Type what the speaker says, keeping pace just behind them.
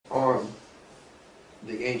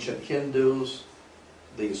the ancient Hindus,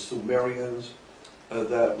 the Sumerians,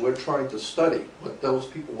 that we're trying to study what those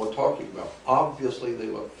people were talking about. Obviously, they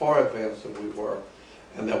were far advanced than we were,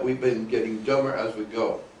 and that we've been getting dumber as we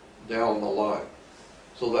go down the line.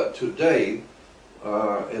 So that today,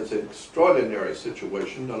 it's an extraordinary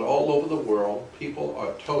situation that all over the world, people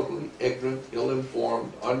are totally ignorant,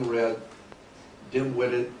 ill-informed, unread,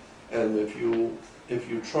 dim-witted, and if you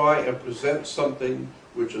try and present something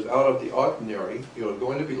which is out of the ordinary, you're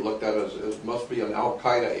going to be looked at as must be an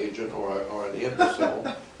Al-Qaeda agent or an imbecile.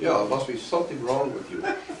 Yeah, there must be something wrong with you,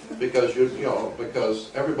 because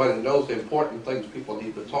because everybody knows the important things people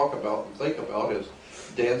need to talk about and think about is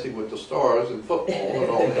Dancing with the Stars and football and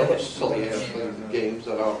all the other silly ass games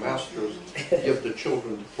that our masters give the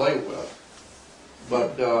children to play with.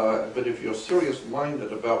 But if you're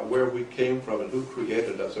serious-minded about where we came from and who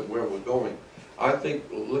created us and where we're going, I think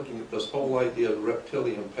looking at this whole idea of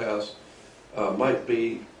reptilian past might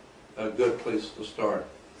be a good place to start.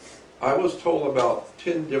 I was told about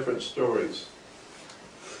 10 different stories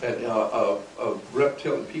of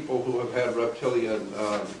reptilian people who have had reptilian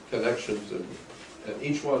connections, and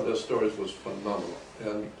each one of those stories was phenomenal.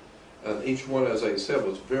 And each one, as I said,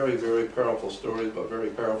 was very, very powerful stories, but very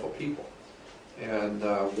powerful people. And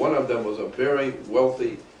one of them was a very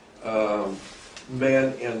wealthy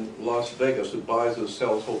man in Las Vegas who buys and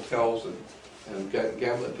sells hotels and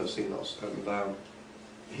gambling casinos. And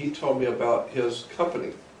he told me about his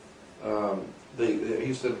company.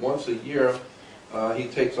 He said once a year he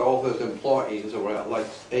takes all his employees, around like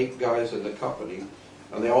 8 guys in the company,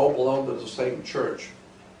 and they all belong to the same church.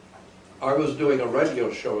 I was doing a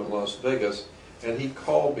radio show in Las Vegas, and he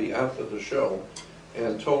called me after the show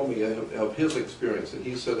and told me of his experience. And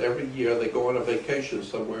he said every year they go on a vacation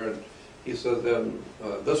somewhere, and he said then,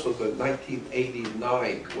 this was in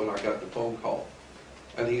 1989 when I got the phone call.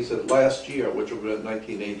 And he said last year, which was in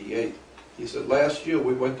 1988, he said last year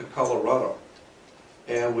we went to Colorado,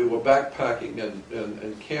 and we were backpacking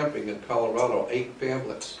and camping in Colorado, 8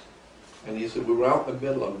 families. And he said we were out in the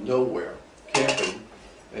middle of nowhere, camping.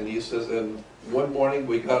 And he says, and one morning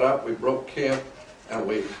we got up, we broke camp, and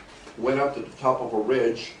we went up to the top of a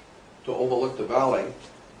ridge to overlook the valley.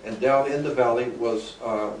 And down in the valley was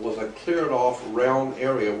a cleared off round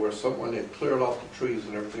area where someone had cleared off the trees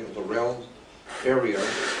and everything. It was a round area.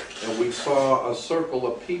 And we saw a circle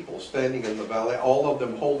of people standing in the valley, all of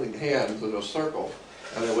them holding hands in a circle.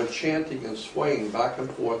 And they were chanting and swaying back and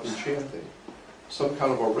forth and chanting some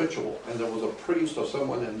kind of a ritual. And there was a priest or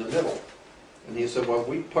someone in the middle. And he said, when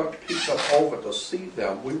we peeked up over to see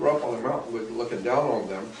them, we were up on the mountain, we were looking down on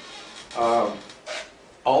them.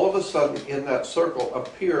 All of a sudden, in that circle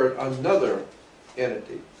appeared another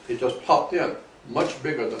entity. It just popped in, much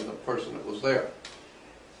bigger than the person that was there.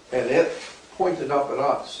 And it pointed up at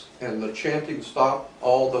us, and the chanting stopped,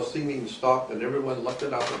 all the singing stopped, and everyone looked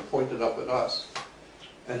up and pointed up at us.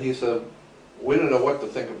 And he said, we don't know what to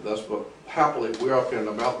think of this, but happily we're up here in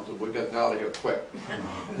the mountains and we're getting out of here quick.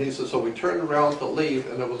 And he said, so we turned around to leave,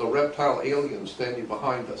 and there was a reptile alien standing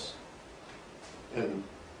behind us. And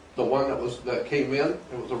the one that came in,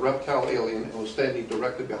 it was a reptile alien, and was standing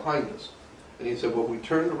directly behind us. And he said, when we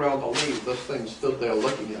turned around to leave, this thing stood there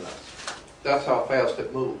looking at us. That's how fast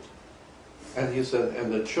it moved. And he said,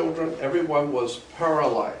 and the children, everyone was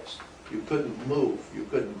paralyzed. You couldn't move, you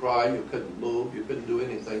couldn't cry, you couldn't move, you couldn't do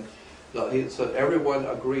anything. He said everyone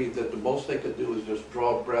agreed that the most they could do is just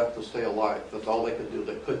draw a breath to stay alive. That's all they could do.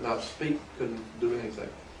 They could not speak, couldn't do anything.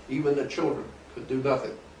 Even the children could do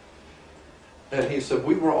nothing. And he said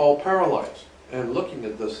we were all paralyzed and looking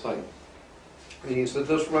at this thing. And he said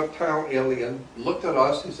this reptile alien looked at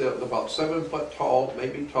us. He said about 7 foot tall,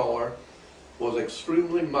 maybe taller, was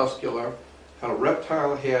extremely muscular, had a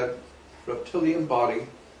reptile head, reptilian body,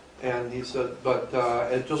 and he said, but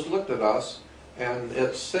it just looked at us. And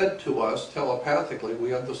it said to us telepathically,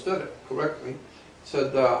 we understood it correctly,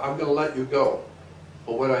 said, I'm going to let you go.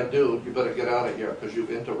 But when I do, you better get out of here because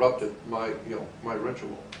you've interrupted my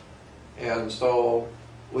ritual. And so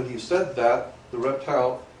when he said that, the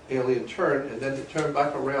reptile alien turned, and then he turned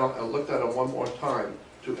back around and looked at him one more time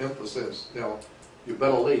to emphasize, you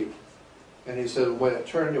better leave. And he said when it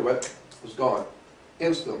turned, it was gone.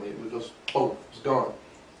 Instantly, it was just, boom, it was gone.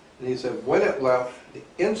 And he said when it left, the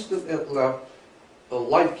instant it left, the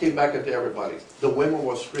light came back into everybody. The women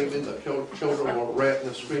were screaming, the children were ranting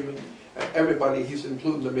and screaming, and everybody, he's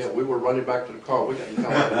including the men, we were running back to the car, we're getting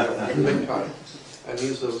hell out of here, big time. And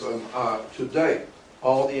he says, today,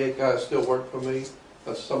 all the 8 guys still work for me.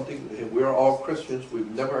 That's something, we're all Christians, we've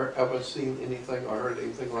never ever seen anything or heard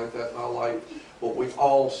anything like that in our life, but we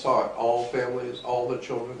all saw it, all families, all the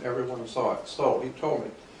children, everyone saw it. So he told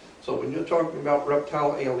me, So when you're talking about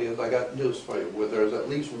reptile aliens, I got news for you. Where there's at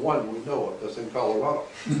least one we know of that's in Colorado.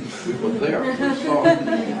 We were there, we saw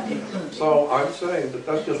it. So I'm saying that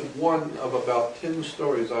that's just one of about 10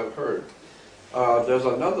 stories I've heard. There's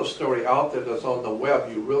another story out there that's on the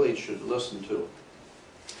web you really should listen to.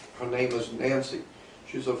 Her name is Nancy.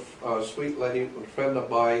 She's a sweet lady, a friend of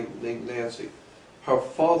mine named Nancy. Her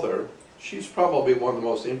father, she's probably one of the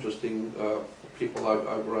most interesting people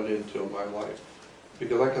I've run into in my life,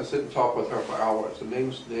 because I can sit and talk with her for hours. Her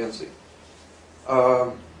name's Nancy.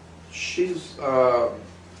 Her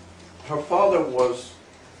father was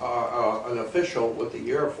an official with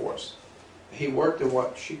the Air Force. He worked in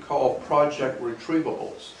what she called Project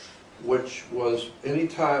Retrievables, which was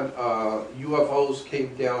anytime UFOs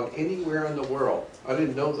came down anywhere in the world. I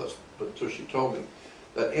didn't know this, but until she told me,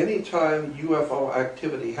 that anytime UFO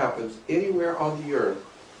activity happens anywhere on the earth,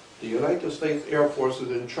 the United States Air Force is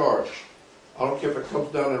in charge. I don't care if it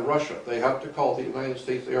comes down in Russia, they have to call the United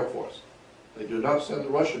States Air Force. They do not send the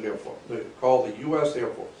Russian Air Force, they call the U.S. Air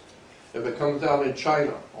Force. If it comes down in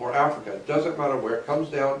China or Africa, it doesn't matter where it comes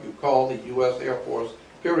down, you call the U.S. Air Force,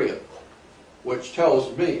 period. Which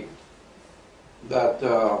tells me that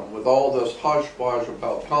with all this hodgepodge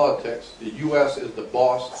about politics, the U.S. is the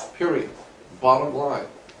boss, period. Bottom line.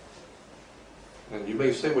 And you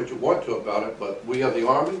may say what you want to about it, but we are the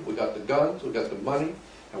Army, we got the guns, we got the money,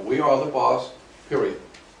 and we are the boss, period.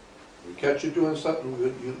 We catch you doing something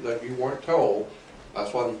that you weren't told.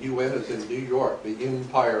 That's why the UN is in New York, the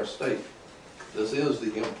Empire State. This is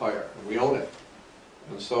the empire, and we own it.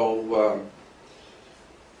 And so,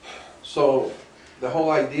 the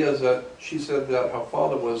whole idea is that she said that her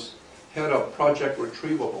father was head of Project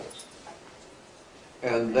Retrievables,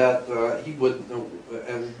 and that he would,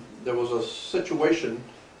 and there was a situation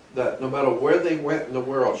that no matter where they went in the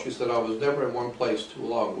world, she said, I was never in one place too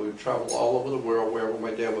long. We would travel all over the world, wherever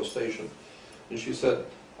my dad was stationed. And she said,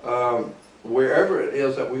 wherever it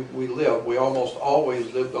is that we live, we almost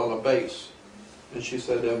always lived on a base. And she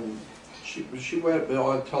said, she went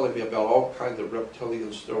on telling me about all kinds of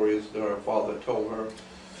reptilian stories that her father told her.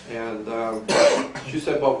 And she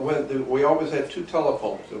said, but we always had two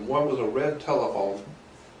telephones, and one was a red telephone,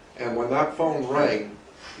 and when that phone rang,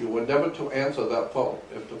 you were never to answer that phone.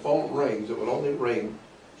 If the phone rings, it would only ring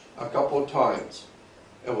a couple of times.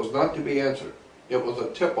 It was not to be answered. It was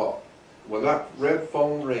a tip-off. When that red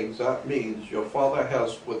phone rings, that means your father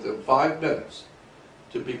has within 5 minutes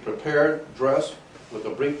to be prepared, dressed, with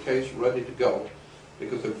a briefcase ready to go.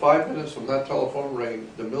 Because in 5 minutes from that telephone ring,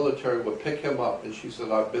 the military would pick him up. And she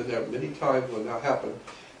said, I've been there many times when that happened.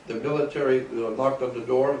 The military knocked on the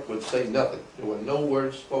door, would say nothing. There were no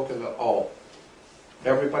words spoken at all.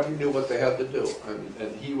 Everybody knew what they had to do.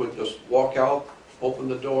 And he would just walk out, open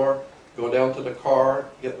the door, go down to the car,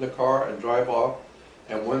 get in the car, and drive off.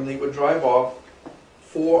 And when he would drive off,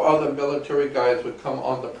 4 other military guys would come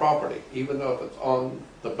on the property, even though if it's on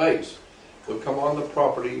the base, would come on the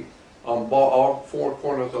property on all 4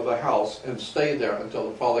 corners of the house and stay there until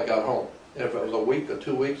the father got home. And if it was a week or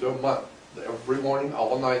 2 weeks or a month, every morning,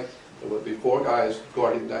 all night, there would be 4 guys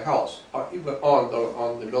guarding the house, even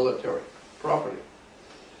on the military property.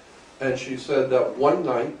 And she said that one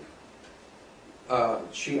night,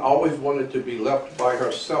 she always wanted to be left by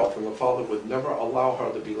herself, and the father would never allow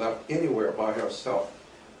her to be left anywhere by herself.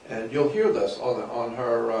 And you'll hear this on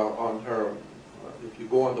her, if you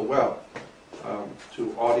go on the web,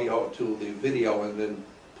 to audio, to the video, and then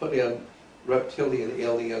put in Reptilian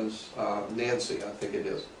Aliens, Nancy, I think it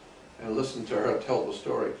is, and listen to her tell the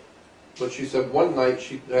story. But she said one night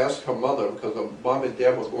she asked her mother, because her mom and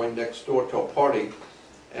dad were going next door to a party,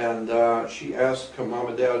 and she asked her mom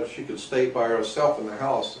and dad if she could stay by herself in the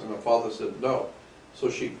house, and her father said no. So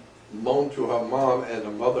she moaned to her mom, and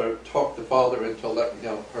her mother talked the father into letting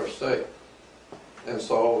her stay. And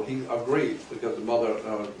so he agreed, because the mother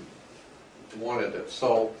wanted it.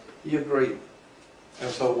 So he agreed. And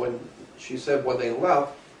so when she said when they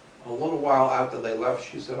left, a little while after they left,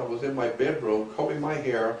 she said, I was in my bedroom combing my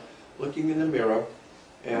hair, looking in the mirror,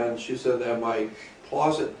 and she said that my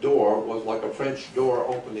closet door was like a French door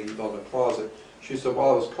opening on the closet. She said,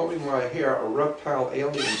 while I was combing my hair, a reptile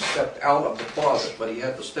alien stepped out of the closet, but he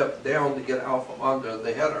had to step down to get out from under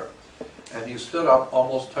the header. And he stood up,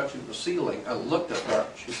 almost touching the ceiling, and looked at her.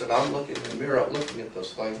 She said, I'm looking in the mirror, looking at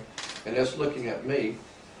this thing, and it's looking at me.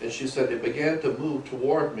 And she said, it began to move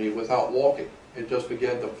toward me without walking. It just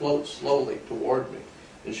began to float slowly toward me.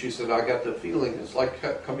 And she said, I got the feeling it's like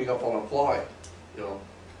coming up on a fly, you know.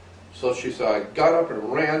 So she said, I got up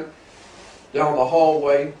and ran down the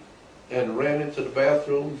hallway and ran into the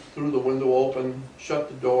bathroom, threw the window open, shut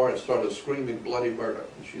the door, and started screaming bloody murder.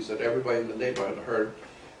 And she said everybody in the neighborhood heard.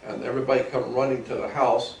 and everybody come running to the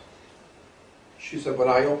house. She said, when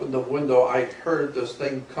I opened the window, I heard this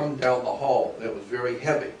thing come down the hall. It was very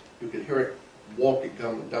heavy. You could hear it walking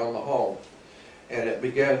coming down the hall. And it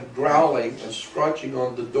began growling and scratching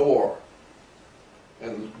on the door,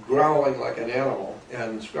 and growling like an animal,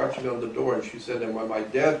 and scratching on the door. And she said, and when my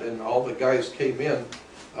dad and all the guys came in,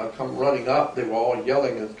 come running up, they were all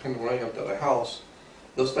yelling and come running up to the house.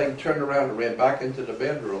 This thing turned around and ran back into the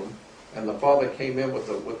bedroom, and the father came in with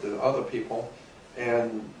the other people,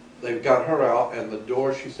 and they got her out, and the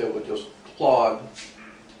door, she said, was just clawed.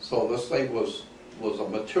 So this thing was a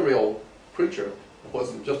material creature. It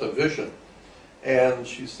wasn't just a vision. And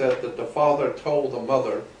she said that the father told the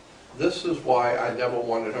mother, this is why I never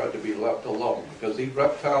wanted her to be left alone, because these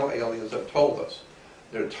reptile aliens have told us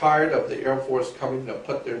they're tired of the Air Force coming to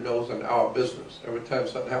put their nose in our business. Every time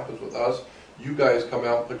something happens with us, you guys come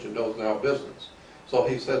out and put your nose in our business. So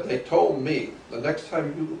he said, they told me, the next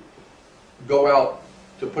time you go out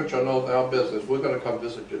to put your nose in our business, we're going to come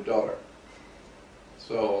visit your daughter.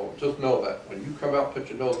 So just know that. When you come out and put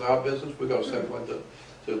your nose in our business, we're going to send one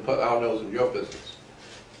to put our nose in your business.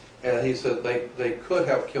 And he said they could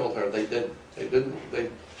have killed her. They didn't. They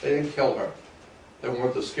didn't kill her. They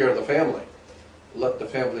wanted to scare the family. Let the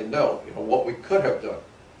family know, what we could have done.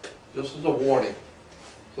 Just as a warning.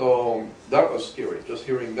 So that was scary, just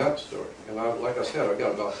hearing that story. And like I said, I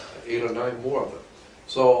got about 8 or 9 more of them.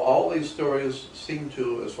 So all these stories seem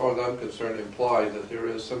to, as far as I'm concerned, imply that there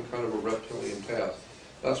is some kind of a reptilian past.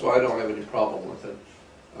 That's why I don't have any problem with it.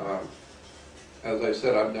 As I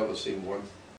said, I've never seen one.